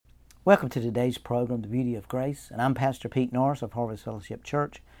Welcome to today's program, The Beauty of Grace, and I'm Pastor Pete Norris of Harvest Fellowship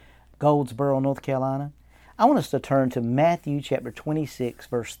Church, Goldsboro, North Carolina. I want us to turn to Matthew chapter 26,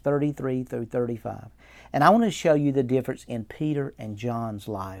 verse 33 through 35, and I want to show you the difference in Peter and John's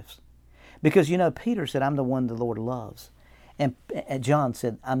lives. Because, Peter said, I'm the one the Lord loves, and John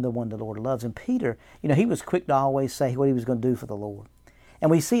said, I'm the one the Lord loves, and Peter, he was quick to always say what he was going to do for the Lord.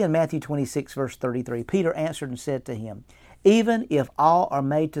 And we see in Matthew 26, verse 33, Peter answered and said to him, even if all are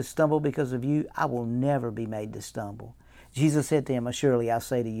made to stumble because of you, I will never be made to stumble. Jesus said to him, surely I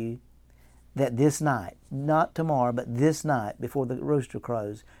say to you that this night, not tomorrow, but this night before the rooster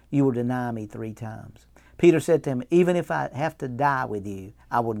crows, you will deny me 3 times. Peter said to him, even if I have to die with you,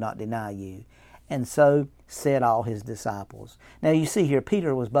 I will not deny you. And so said all his disciples. Now you see here,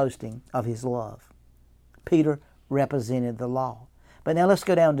 Peter was boasting of his love. Peter represented the law. But now let's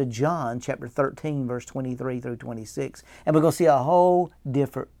go down to John chapter 13, verse 23 through 26, and we're going to see a whole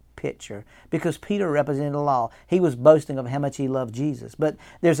different picture. Because Peter represented the law. He was boasting of how much he loved Jesus. But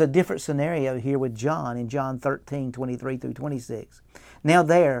there's a different scenario here with John in John 13, 23 through 26. Now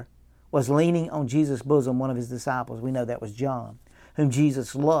there was leaning on Jesus' bosom one of his disciples. We know that was John, whom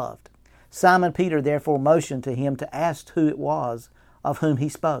Jesus loved. Simon Peter therefore motioned to him to ask who it was of whom he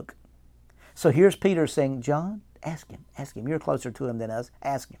spoke. So here's Peter saying, John, ask him. You're closer to him than us.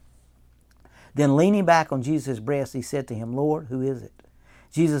 Ask him. Then leaning back on Jesus' breast, he said to him, Lord, who is it?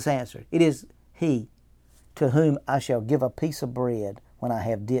 Jesus answered, it is he to whom I shall give a piece of bread when I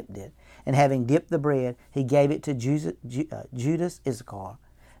have dipped it. And having dipped the bread, he gave it to Judas Iscariot,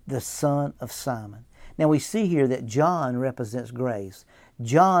 the son of Simon. Now we see here that John represents grace.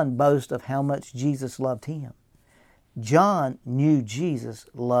 John boasts of how much Jesus loved him. John knew Jesus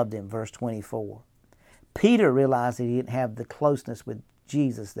loved him, verse 24. Peter realized that he didn't have the closeness with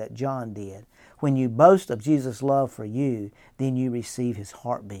Jesus that John did. When you boast of Jesus' love for you, then you receive his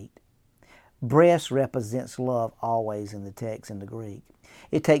heartbeat. Breast represents love always in the text in the Greek.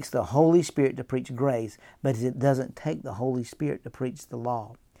 It takes the Holy Spirit to preach grace, but it doesn't take the Holy Spirit to preach the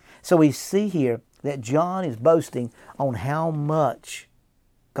law. So we see here that John is boasting on how much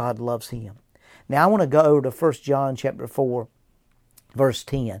God loves him. Now I want to go over to 1 John chapter 4, verse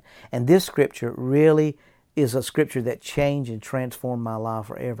 10. And this scripture really is a scripture that changed and transformed my life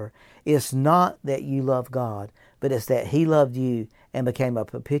forever. It's not that you love God, but it's that he loved you and became a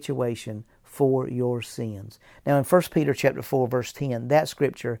propitiation for your sins. Now in 1 Peter chapter 4, verse 10, that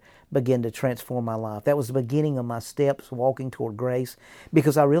scripture began to transform my life. That was the beginning of my steps walking toward grace,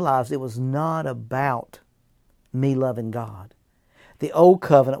 because I realized it was not about me loving God. The old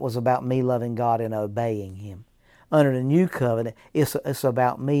covenant was about me loving God and obeying him. Under the new covenant, it's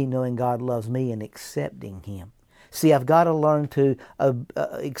about me knowing God loves me and accepting him. See, I've got to learn to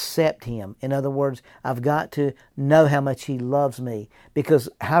accept him. In other words, I've got to know how much he loves me. Because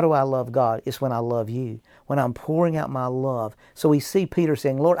how do I love God? It's when I love you, when I'm pouring out my love. So we see Peter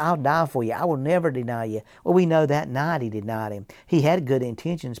saying, Lord, I'll die for you. I will never deny you. Well, we know that night he denied him. He had good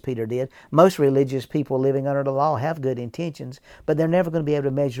intentions, Peter did. Most religious people living under the law have good intentions, but they're never going to be able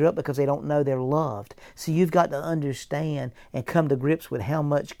to measure up because they don't know they're loved. So you've got to understand and come to grips with how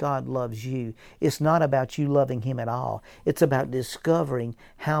much God loves you. It's not about you loving him at all. It's about discovering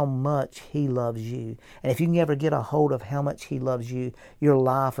how much he loves you. And if you can ever get a hold of how much he loves you, your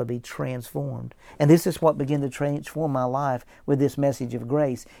life will be transformed. And this is what began to transform my life with this message of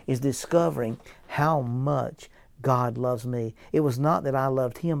grace, is discovering how much God loves me. It was not that I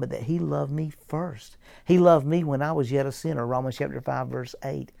loved him, but that he loved me first. He loved me when I was yet a sinner. Romans chapter 5, verse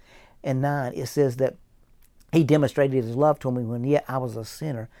 8 and 9, it says that he demonstrated his love to me when yet I was a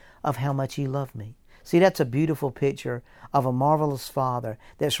sinner, of how much he loved me. See, that's a beautiful picture of a marvelous Father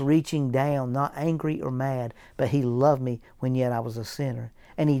that's reaching down, not angry or mad, but he loved me when yet I was a sinner.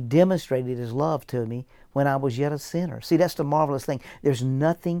 And he demonstrated his love to me when I was yet a sinner. See, that's the marvelous thing. There's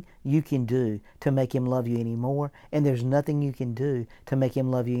nothing you can do to make him love you any more, and there's nothing you can do to make him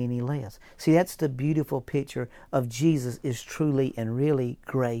love you any less. See, that's the beautiful picture of Jesus, is truly and really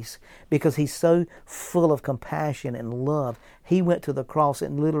grace, because he's so full of compassion and love. He went to the cross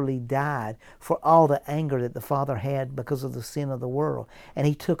and literally died for all the anger that the Father had because of the sin of the world. And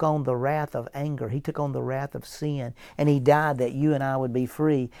he took on the wrath of anger. He took on the wrath of sin. And he died that you and I would be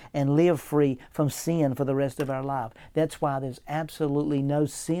free and live free from sin for the rest of our life. That's why there's absolutely no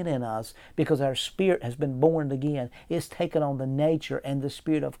sin in us, because our spirit has been born again. It's taken on the nature and the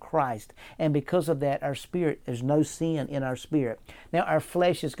spirit of Christ. And because of that, our spirit, there's no sin in our spirit. Now, our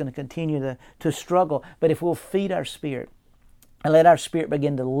flesh is going to continue to struggle, but if we'll feed our spirit and let our spirit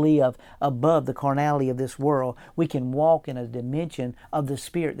begin to live above the carnality of this world, we can walk in a dimension of the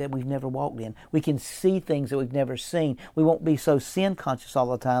Spirit that we've never walked in. We can see things that we've never seen. We won't be so sin conscious all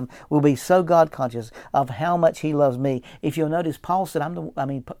the time. We'll be so God conscious of how much He loves me. If you'll notice, John said, I'm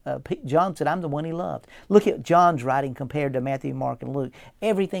the one He loved. Look at John's writing compared to Matthew, Mark, and Luke.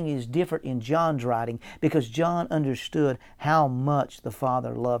 Everything is different in John's writing because John understood how much the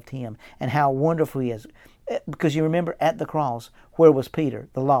Father loved him and how wonderful He is. Because you remember at the cross, where was Peter?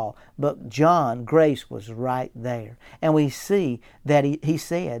 The law. But John, grace was right there. And we see that he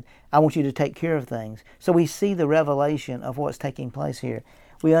said, I want you to take care of things. So we see the revelation of what's taking place here.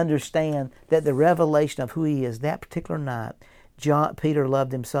 We understand that the revelation of who He is that particular night, Peter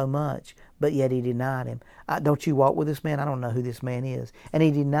loved Him so much, but yet he denied Him. Don't you walk with this man? I don't know who this man is. And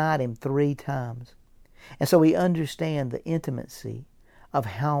he denied Him 3 times. And so we understand the intimacy of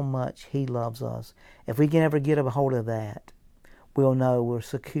how much He loves us. If we can ever get a hold of that, we'll know we're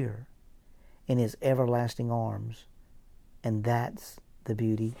secure in His everlasting arms. And that's the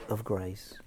beauty of grace.